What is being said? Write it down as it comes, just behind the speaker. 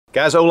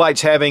Guys,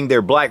 Olight's having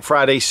their Black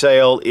Friday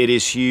sale. It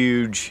is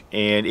huge,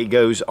 and it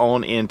goes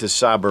on into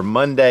Cyber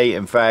Monday.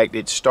 In fact,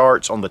 it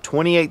starts on the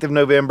 28th of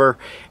November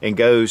and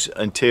goes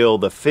until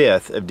the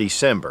 5th of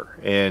December.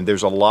 And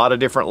there's a lot of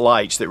different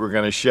lights that we're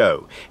going to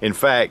show. In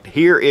fact,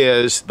 here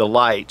is the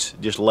lights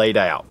just laid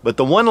out. But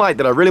the one light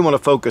that I really want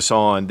to focus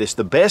on, that's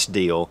the best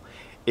deal,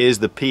 is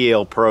the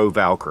PL Pro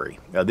Valkyrie.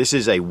 Now, this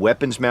is a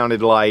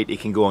weapons-mounted light.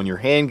 It can go on your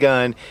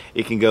handgun.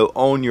 It can go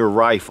on your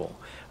rifle.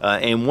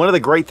 And one of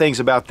the great things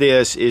about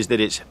this is that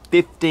it's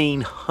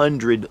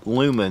 1500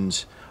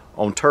 lumens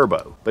on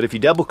turbo, but if you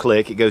double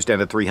click it goes down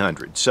to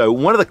 300. So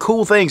one of the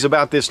cool things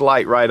about this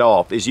light right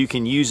off is you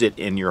can use it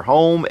in your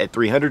home at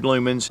 300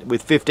 lumens.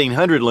 With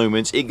 1500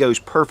 lumens it goes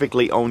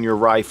perfectly on your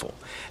rifle.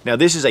 Now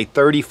this is a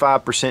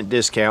 35%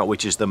 discount,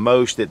 which is the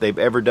most that they've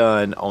ever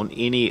done on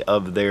any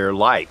of their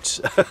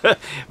lights.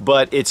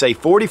 But it's a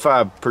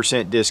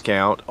 45%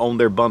 discount on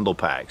their bundle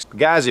packs.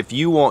 Guys, if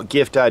you want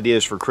gift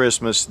ideas for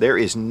Christmas, there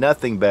is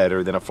nothing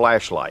better than a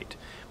flashlight,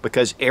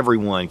 because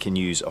everyone can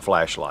use a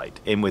flashlight.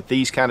 And with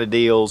these kind of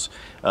deals,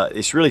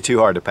 it's really too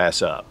hard to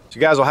pass up. So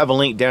guys, I'll have a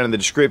link down in the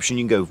description.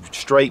 You can go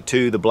straight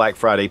to the Black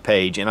Friday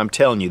page, and I'm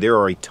telling you, there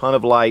are a ton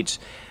of lights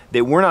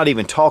that we're not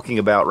even talking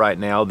about right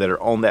now that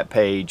are on that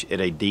page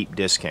at a deep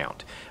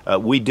discount.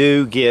 We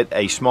do get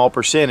a small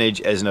percentage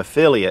as an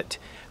affiliate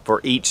for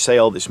each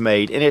sale that's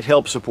made, and it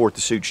helps support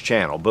the Suits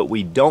channel, but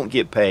we don't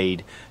get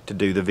paid to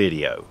do the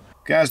video.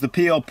 Guys, the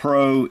PL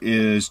Pro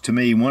is, to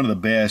me, one of the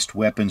best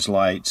weapons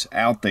lights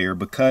out there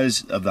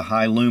because of the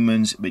high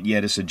lumens, but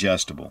yet it's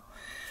adjustable.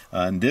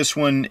 And this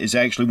one is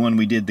actually one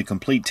we did the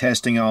complete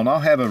testing on.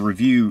 I'll have a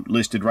review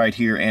listed right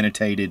here,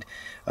 annotated,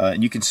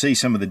 and you can see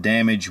some of the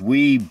damage.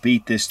 We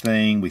beat this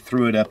thing, we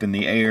threw it up in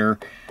the air,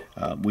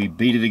 we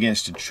beat it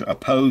against a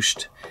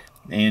post,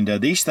 and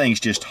these things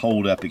just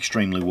hold up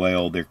extremely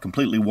well. They're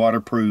completely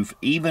waterproof,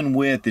 even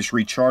with this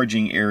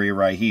recharging area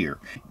right here.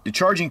 The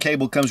charging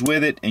cable comes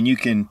with it, and you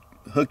can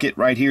hook it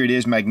right here. It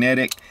is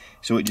magnetic,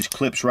 so it just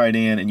clips right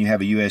in, and you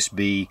have a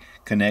USB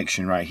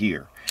connection right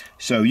here.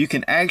 So you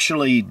can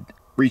actually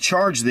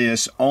recharge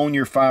this on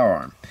your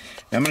firearm.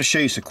 Now I'm going to show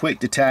you a quick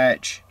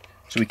detach,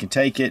 so we can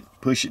take it,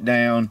 push it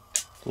down,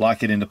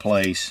 lock it into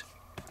place,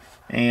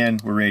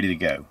 and we're ready to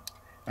go.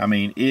 I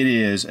mean, it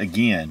is,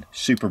 again,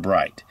 super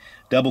bright.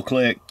 Double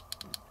click,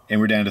 and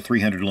we're down to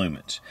 300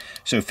 lumens.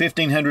 So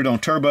 1500 on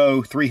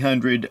turbo,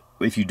 300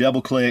 if you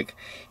double click.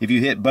 If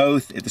you hit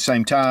both at the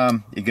same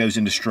time, it goes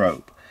into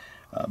strobe.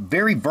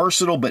 Very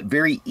versatile, but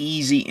very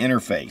easy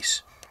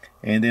interface.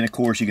 And then, of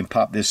course, you can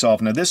pop this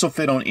off. Now, this will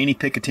fit on any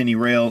Picatinny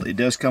rail. It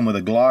does come with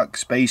a Glock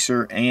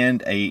spacer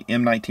and a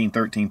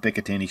M1913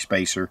 Picatinny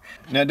spacer.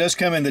 Now, it does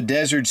come in the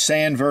Desert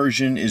Sand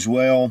version as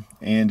well,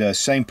 and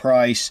same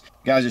price.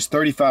 Guys, it's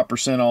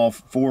 35%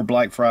 off for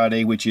Black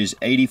Friday, which is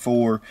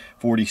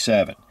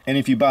 $84.47. And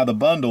if you buy the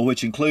bundle,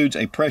 which includes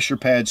a pressure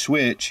pad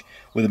switch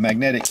with a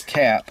magnetic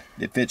cap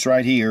that fits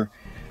right here,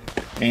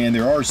 and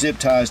there are zip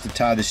ties to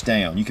tie this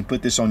down. You can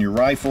put this on your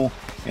rifle,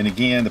 and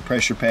again, the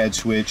pressure pad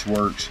switch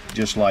works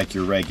just like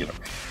your regular,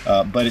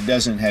 but it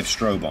doesn't have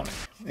strobe on it.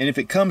 And if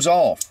it comes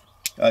off,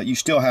 you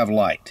still have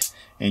light,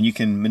 and you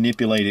can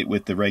manipulate it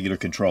with the regular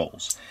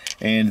controls.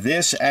 And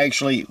this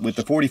actually, with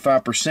the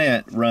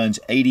 45%, runs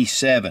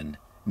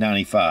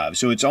 $87.95.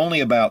 So it's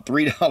only about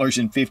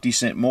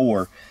 $3.50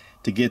 more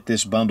to get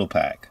this bundle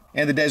pack.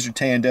 And the Desert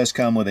Tan does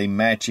come with a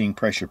matching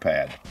pressure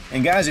pad.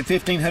 And guys, at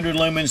 1500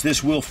 lumens,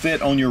 this will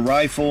fit on your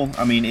rifle.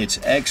 I mean, it's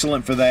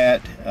excellent for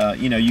that.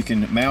 You know, you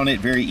can mount it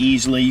very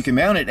easily. You can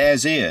mount it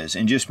as is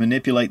and just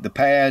manipulate the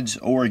pads,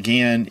 or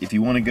again, if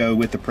you want to go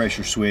with the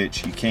pressure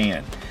switch, you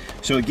can.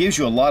 So it gives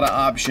you a lot of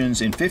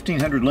options, and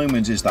 1500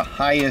 lumens is the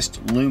highest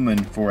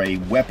lumen for a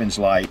weapons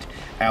light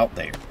out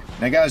there.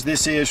 Now guys,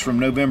 this is from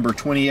November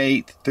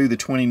 28th through the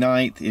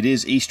 29th. It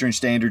is Eastern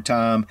Standard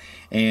Time,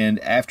 and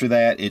after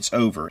that it's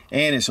over.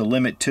 And it's a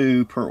limit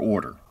 2 per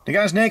order. Now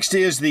guys, next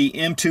is the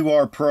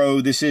M2R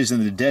Pro. This is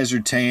in the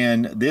Desert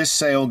Tan. This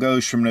sale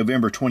goes from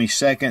November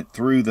 22nd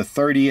through the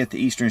 30th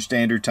Eastern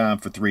Standard Time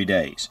for 3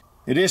 days.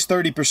 It is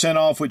 30%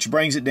 off, which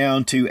brings it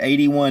down to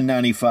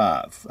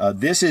 $81.95.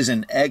 This is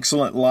an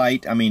excellent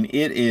light. I mean,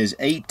 it is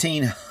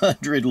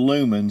 1800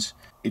 lumens.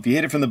 If you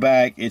hit it from the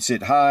back, it's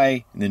at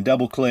high, and then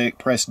double click,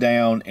 press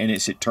down, and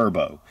it's at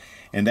turbo.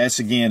 And that's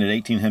again at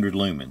 1800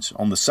 lumens.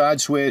 On the side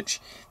switch,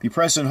 if you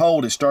press and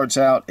hold, it starts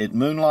out at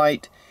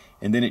moonlight,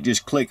 and then it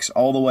just clicks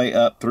all the way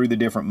up through the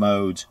different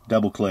modes,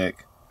 double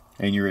click,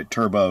 and you're at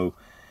turbo.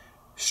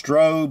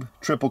 Strobe,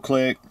 triple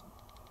click,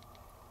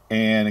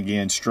 and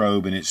again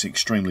strobe, and it's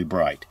extremely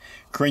bright.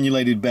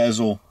 Crenulated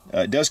bezel.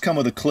 It does come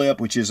with a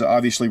clip, which is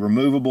obviously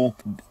removable.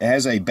 It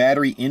has a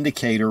battery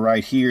indicator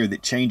right here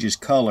that changes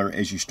color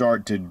as you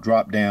start to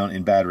drop down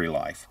in battery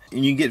life.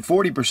 And you can get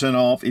 40%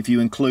 off if you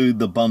include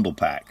the bundle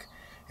pack.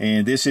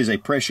 And this is a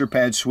pressure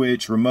pad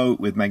switch remote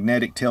with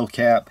magnetic tail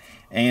cap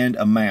and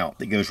a mount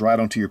that goes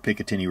right onto your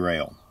Picatinny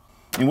rail.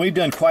 And we've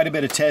done quite a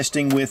bit of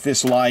testing with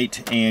this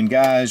light, and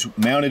guys,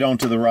 mounted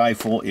onto the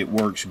rifle, it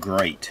works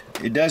great.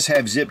 It does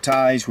have zip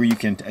ties where you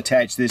can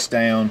attach this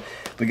down,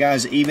 but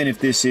guys, even if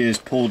this is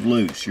pulled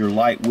loose, your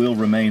light will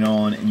remain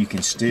on and you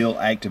can still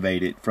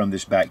activate it from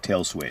this back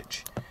tail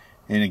switch.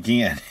 And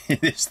again,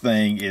 this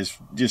thing is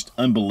just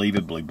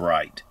unbelievably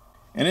bright.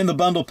 And in the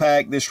bundle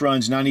pack, this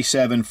runs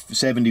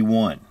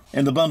 $97.71.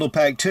 And the bundle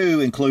pack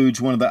 2 includes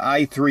one of the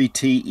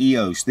i3T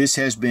EOS. This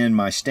has been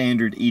my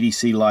standard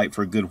EDC light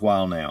for a good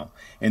while now.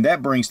 And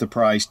that brings the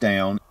price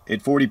down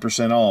at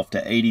 40% off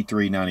to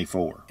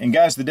 $83.94. And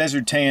guys, the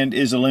Desert Tan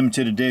is a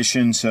limited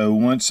edition, so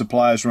once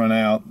supplies run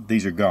out,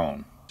 these are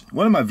gone.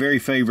 One of my very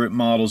favorite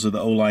models of the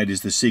Olight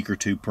is the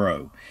S2R II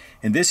Pro.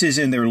 And this is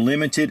in their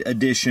limited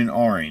edition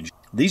orange.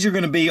 These are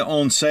going to be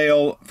on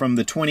sale from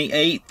the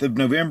 28th of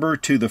November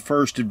to the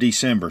 1st of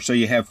December, so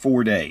you have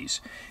 4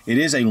 days. It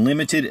is a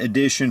limited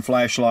edition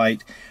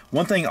flashlight.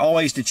 One thing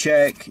always to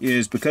check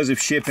is because of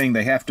shipping,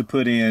 they have to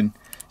put in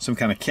some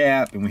kind of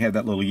cap, and we have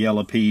that little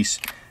yellow piece,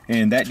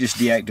 and that just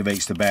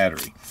deactivates the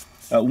battery.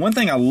 One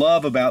thing I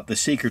love about the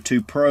S2R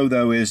II Pro,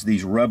 though, is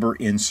these rubber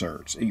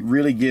inserts. It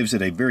really gives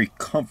it a very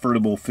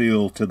comfortable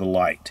feel to the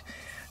light.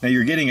 Now,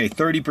 you're getting a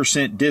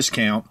 30%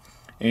 discount,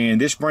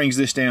 and this brings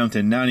this down to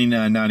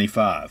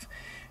 $99.95.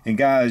 And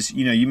guys,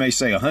 you know, you may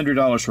say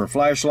 $100 for a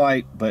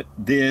flashlight, but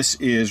this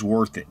is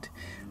worth it.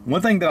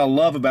 One thing that I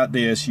love about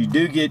this, you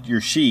do get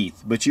your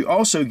sheath, but you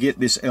also get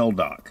this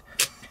L-dock.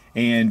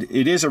 And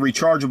it is a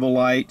rechargeable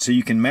light, so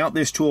you can mount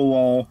this to a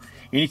wall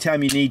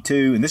anytime you need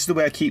to. And this is the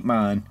way I keep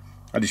mine.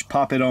 I just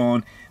pop it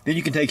on. Then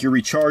you can take your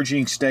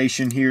recharging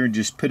station here and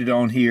just put it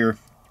on here,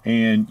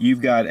 and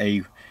you've got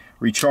a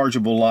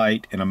rechargeable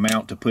light and a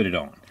mount to put it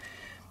on.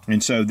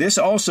 And so this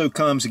also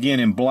comes again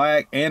in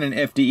black and an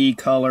FDE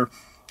color.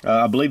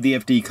 I believe the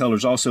FDE color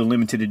is also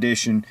limited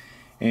edition.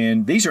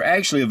 And these are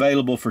actually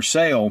available for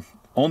sale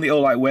on the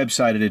Olight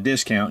website at a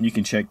discount, and you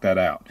can check that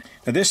out.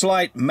 Now this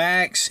light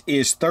max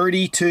is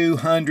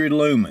 3,200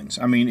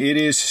 lumens. I mean, it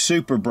is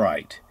super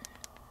bright.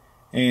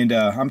 And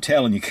I'm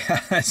telling you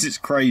guys, it's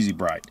crazy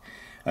bright.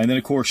 And then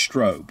of course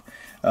strobe.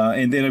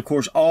 And then of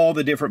course all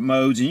the different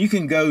modes, and you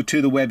can go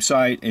to the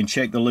website and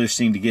check the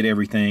listing to get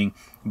everything.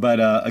 But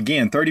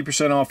again,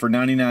 30% off for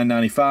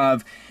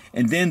 $99.95.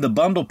 And then the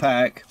bundle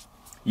pack,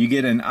 you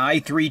get an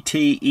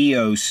i3T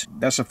EOS.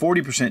 That's a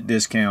 40%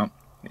 discount,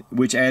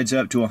 which adds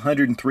up to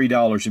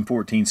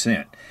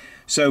 $103.14.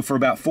 So for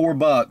about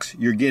 $4,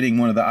 you're getting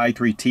one of the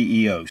i3T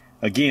EOS.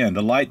 Again,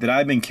 the light that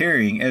I've been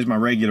carrying as my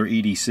regular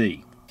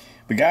EDC.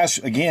 But guys,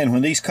 again,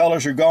 when these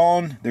colors are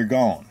gone, they're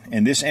gone.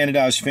 And this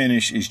anodized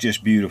finish is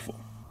just beautiful.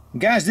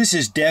 Guys, this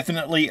is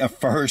definitely a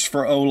first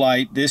for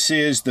Olight. This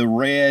is the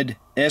red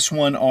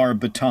S1R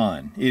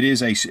baton. It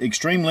is a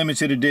extreme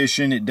limited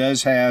edition. It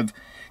does have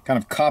kind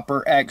of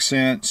copper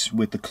accents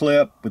with the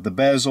clip, with the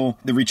bezel.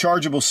 The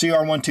rechargeable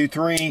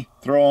CR123,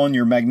 throw on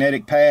your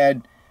magnetic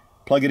pad,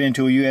 plug it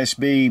into a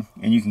USB,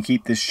 and you can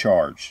keep this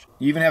charged.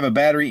 You even have a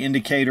battery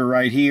indicator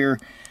right here.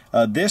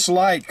 This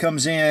light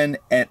comes in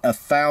at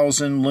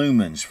 1,000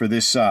 lumens for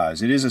this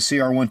size. It is a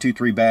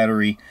CR123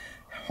 battery,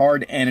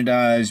 hard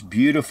anodized,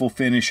 beautiful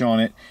finish on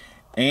it.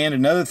 And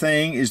another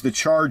thing is the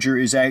charger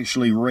is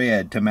actually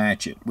red to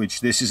match it,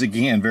 which this is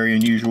again very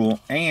unusual.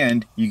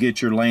 And you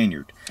get your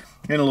lanyard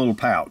in a little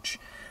pouch.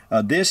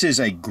 This is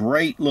a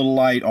great little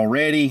light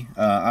already.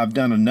 I've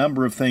done a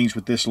number of things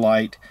with this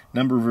light,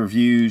 number of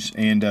reviews,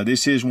 and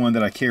this is one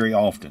that I carry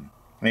often.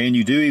 And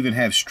you do even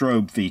have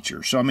strobe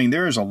features. So I mean,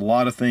 there is a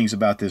lot of things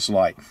about this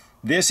light.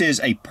 This is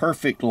a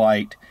perfect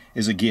light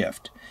as a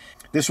gift.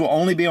 This will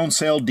only be on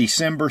sale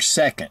December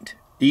 2nd,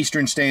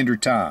 Eastern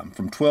Standard Time,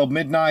 from 12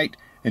 midnight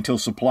until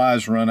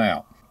supplies run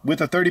out.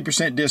 With a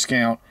 30%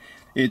 discount,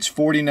 it's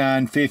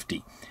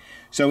 $49.50.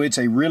 So it's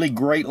a really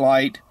great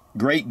light,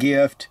 great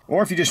gift,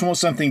 or if you just want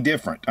something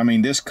different. I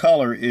mean, this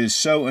color is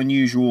so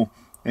unusual,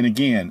 and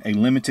again, a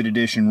limited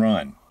edition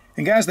run.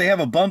 And guys, they have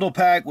a bundle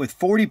pack with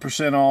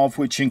 40% off,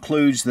 which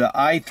includes the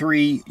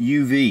i3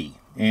 UV.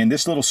 And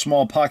this little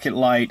small pocket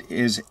light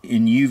is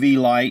in UV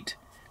light.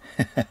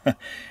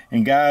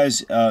 And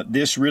guys,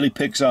 this really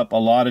picks up a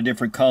lot of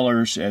different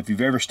colors. If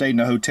you've ever stayed in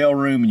a hotel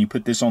room and you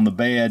put this on the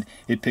bed,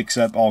 it picks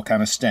up all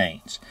kind of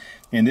stains.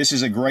 And this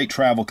is a great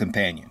travel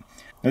companion.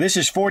 Now this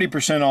is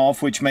 40%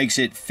 off, which makes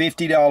it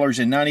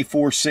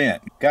 $50.94.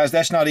 Guys,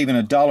 that's not even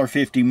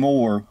 $1.50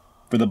 more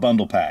for the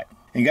bundle pack.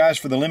 And guys,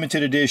 for the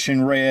limited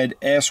edition red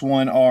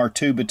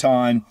S1R II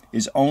baton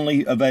is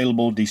only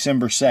available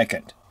December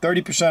 2nd.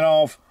 30%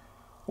 off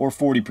or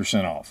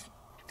 40% off.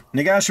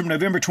 Now guys, from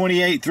November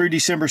 28th through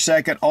December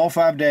 2nd, all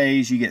 5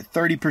 days, you get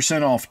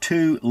 30% off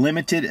 2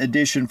 limited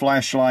edition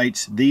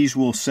flashlights. These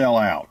will sell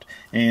out.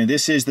 And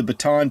this is the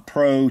Baton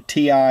Pro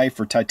TI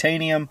for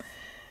titanium.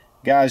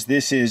 Guys,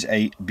 this is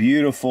a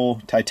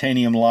beautiful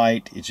titanium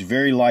light. It's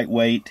very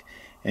lightweight,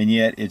 and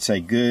yet it's a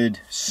good,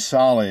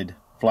 solid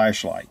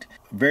flashlight.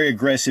 Very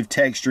aggressive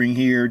texturing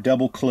here,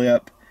 double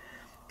clip.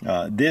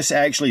 This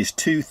actually is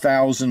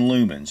 2,000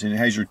 lumens, and it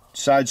has your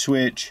side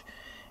switch.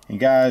 And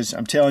guys,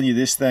 I'm telling you,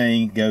 this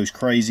thing goes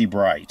crazy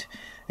bright.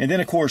 And then,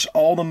 of course,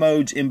 all the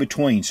modes in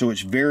between, so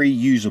it's very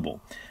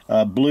usable.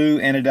 Blue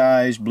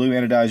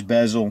anodized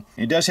bezel.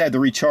 It does have the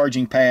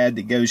recharging pad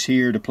that goes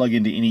here to plug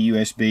into any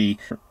USB.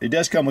 It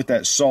does come with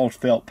that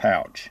soft felt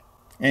pouch.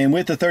 And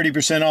with the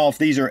 30% off,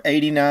 these are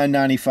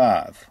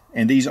 $89.95.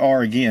 And these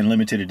are, again,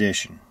 limited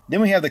edition. Then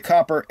we have the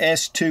copper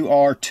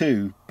S2R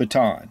II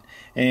baton.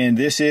 And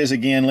this is,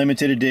 again,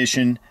 limited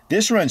edition.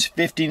 This runs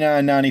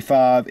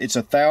 $59.95. It's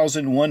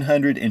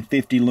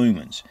 1,150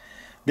 lumens.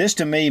 This,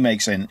 to me,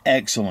 makes an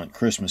excellent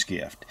Christmas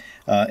gift.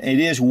 It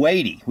is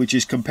weighty, which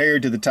is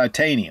compared to the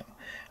titanium.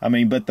 I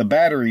mean, but the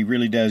battery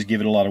really does give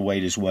it a lot of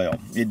weight as well.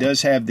 It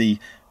does have the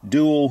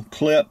dual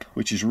clip,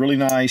 which is really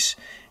nice,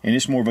 and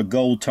it's more of a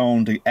gold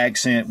tone to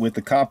accent with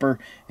the copper.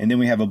 And then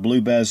we have a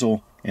blue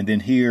bezel, and then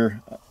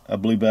here a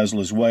blue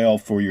bezel as well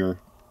for your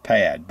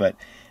pad. But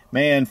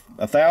man,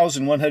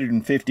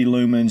 1,150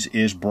 lumens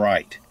is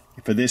bright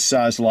for this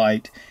size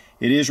light.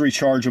 It is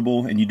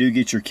rechargeable, and you do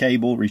get your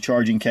cable,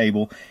 recharging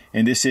cable,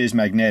 and this is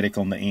magnetic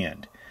on the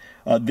end.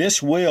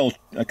 This will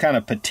kind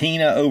of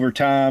patina over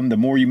time. The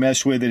more you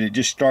mess with it, it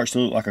just starts to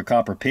look like a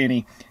copper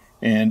penny.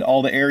 And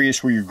all the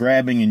areas where you're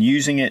grabbing and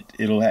using it,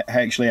 it'll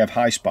actually have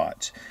high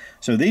spots.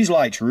 So these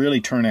lights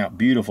really turn out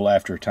beautiful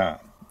after a time.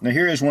 Now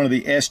here is one of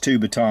the S2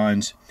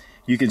 batons.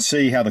 You can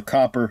see how the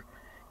copper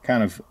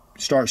kind of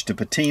starts to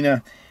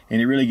patina,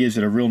 and it really gives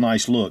it a real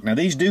nice look. Now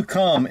these do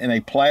come in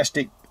a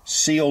plastic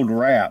sealed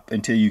wrap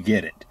until you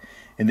get it.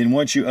 And then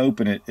once you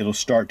open it, it'll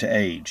start to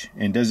age.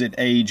 And does it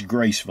age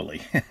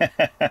gracefully?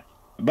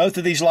 Both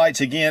of these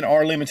lights, again,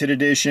 are limited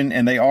edition,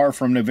 and they are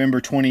from November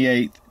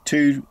 28th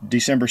to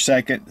December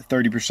 2nd,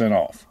 30%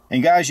 off.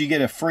 And guys, you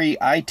get a free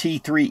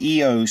IT3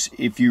 EOS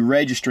if you're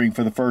registering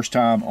for the first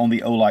time on the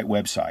Olight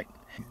website.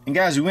 And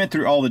guys, we went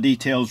through all the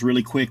details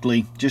really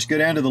quickly. Just go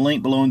down to the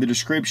link below in the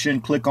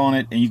description, click on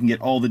it, and you can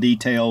get all the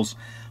details.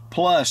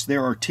 Plus,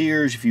 there are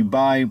tiers. If you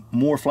buy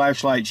more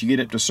flashlights, you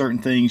get up to certain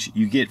things,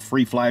 you get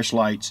free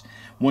flashlights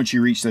once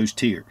you reach those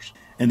tiers.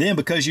 And then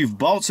because you've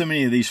bought so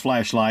many of these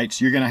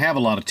flashlights, you're going to have a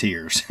lot of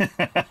tiers.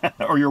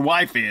 Or your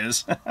wife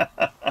is.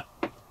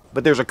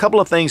 But there's a couple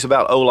of things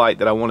about Olight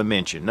that I want to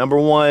mention. Number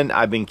one,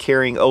 I've been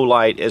carrying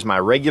Olight as my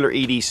regular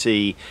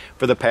EDC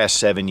for the past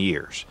 7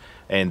 years.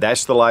 And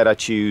that's the light I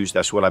choose.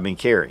 That's what I've been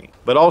carrying.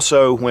 But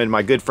also, when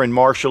my good friend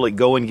Marshall at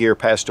Going Gear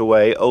passed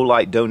away,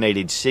 Olight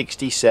donated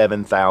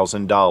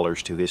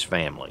 $67,000 to his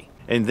family.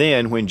 And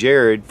then when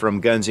Jared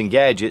from Guns and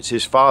Gadgets,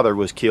 his father,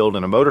 was killed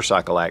in a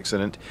motorcycle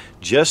accident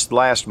just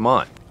last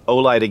month,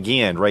 Olight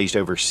again raised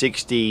over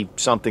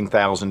 $60-something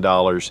thousand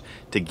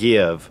to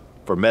give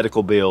for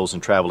medical bills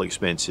and travel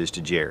expenses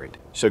to Jared.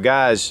 So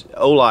guys,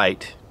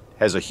 Olight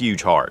has a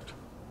huge heart.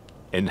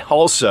 And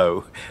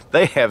also,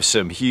 they have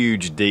some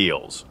huge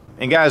deals.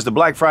 And guys, the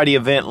Black Friday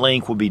event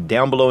link will be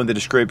down below in the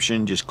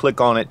description. Just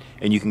click on it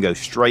and you can go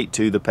straight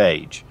to the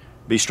page.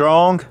 Be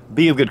strong,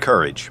 be of good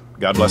courage.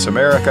 God bless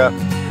America.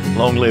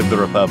 Long live the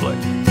Republic.